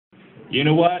You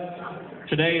know what?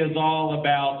 Today is all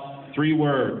about 3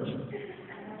 words.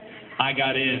 I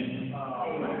got in.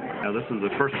 Now, this is the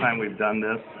first time we've done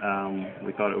this.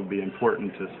 We thought it would be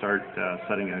important to start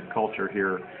setting a culture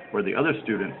here where the other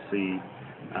students see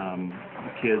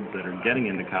kids that are getting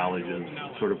into colleges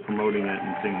sort of promoting it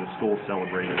and seeing the school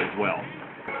celebrate it as well.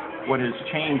 What has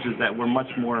changed is that we're much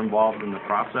more involved in the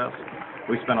process.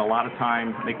 We spend a lot of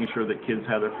time making sure that kids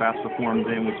have their FAFSA forms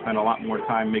in. We spend a lot more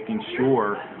time making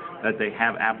sure that they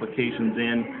have applications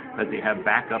in, that they have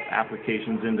backup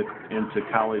applications into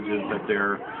colleges, that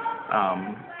they're,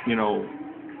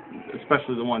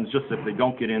 especially the ones just if they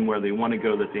don't get in where they want to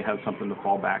go, that they have something to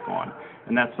fall back on.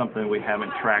 And that's something we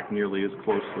haven't tracked nearly as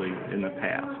closely in the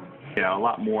past. Yeah, a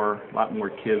lot more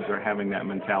kids are having that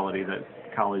mentality that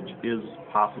college is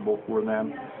possible for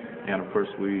them, and of course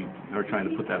we are trying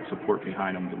to put that support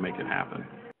behind them to make it happen.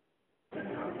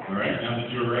 All right, now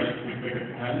that you're ready, we pick up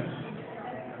the pens.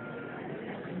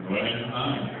 Go ahead and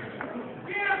sign.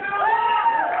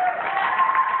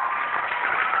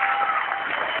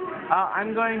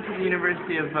 I'm going to the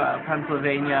University of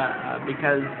Pennsylvania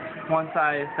because once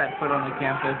I set foot on the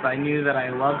campus, I knew that I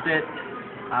loved it,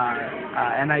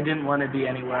 and I didn't want to be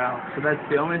anywhere else. So that's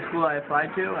the only school I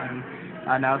applied to,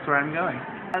 and now it's where I'm going.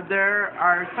 There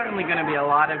are certainly going to be a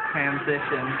lot of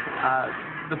transitions.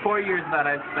 The 4 years that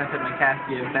I've spent at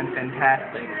McCaskey have been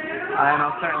fantastic, and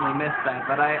I'll certainly miss that,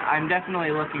 but I'm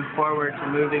definitely looking forward to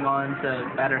moving on to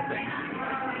better things.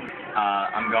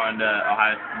 I'm going to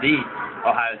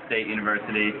Ohio State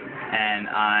University, and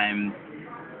I'm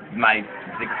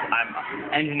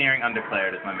engineering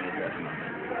undeclared is my major at the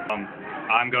moment.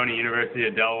 I'm going to University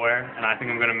of Delaware, and I think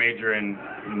I'm going to major in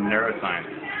neuroscience.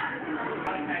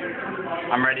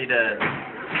 I'm ready to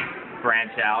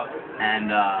branch out,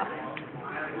 and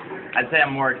I'd say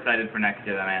I'm more excited for next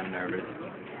year than I am nervous.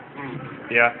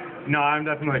 Yeah, no, I'm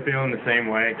definitely feeling the same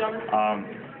way.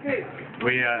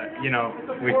 We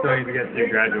still need to get through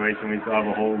graduation. We still have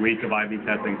a whole week of IB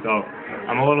testing, so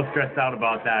I'm a little stressed out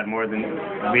about that more than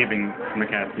leaving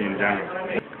McCaskey in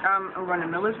general. I'm going to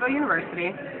Millersville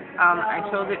University. I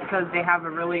chose it because they have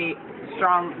a really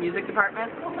strong music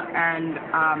department, and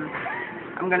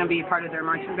I'm going to be part of their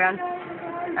marching band.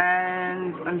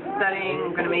 And I'm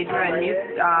going to major in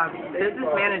business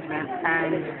management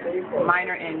and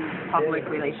minor in public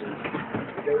relations.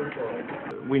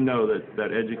 We know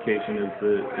that education is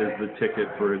the ticket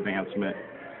for advancement.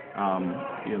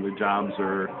 The jobs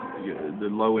the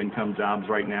low-income jobs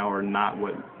right now are not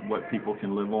what people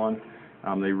can live on.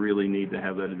 They really need to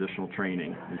have that additional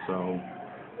training, and so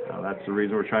that's the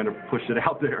reason we're trying to push it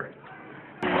out there.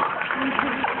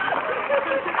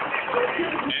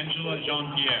 Angela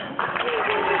Jean-Pierre.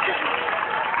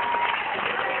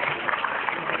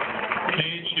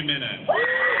 Paige Jimenez.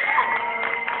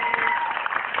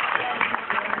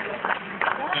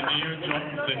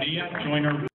 Sania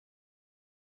Joyner.